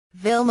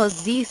Vilmos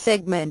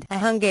Zsigmond, a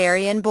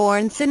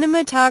Hungarian-born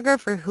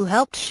cinematographer who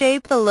helped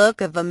shape the look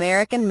of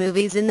American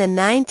movies in the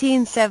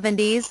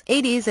 1970s,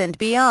 80s and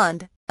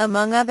beyond,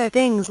 among other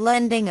things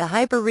lending a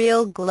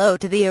hyperreal glow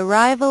to the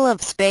arrival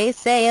of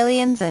space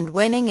aliens and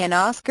winning an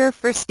Oscar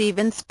for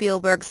Steven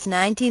Spielberg's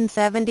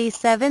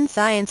 1977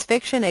 science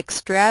fiction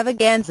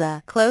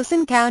extravaganza. Close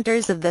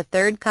Encounters of the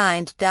Third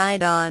Kind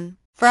died on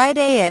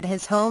Friday at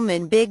his home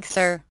in Big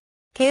Sur,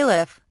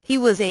 Calif. He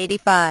was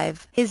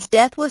 85. His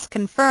death was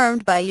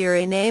confirmed by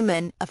Yuri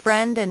Neyman, a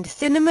friend and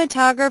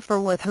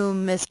cinematographer with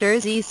whom Mr.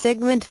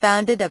 Zsigmond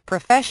founded a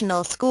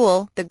professional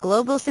school, the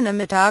Global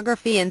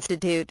Cinematography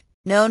Institute,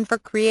 known for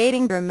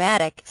creating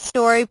dramatic,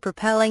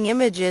 story-propelling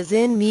images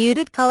in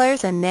muted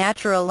colors and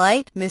natural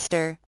light.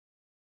 Mr.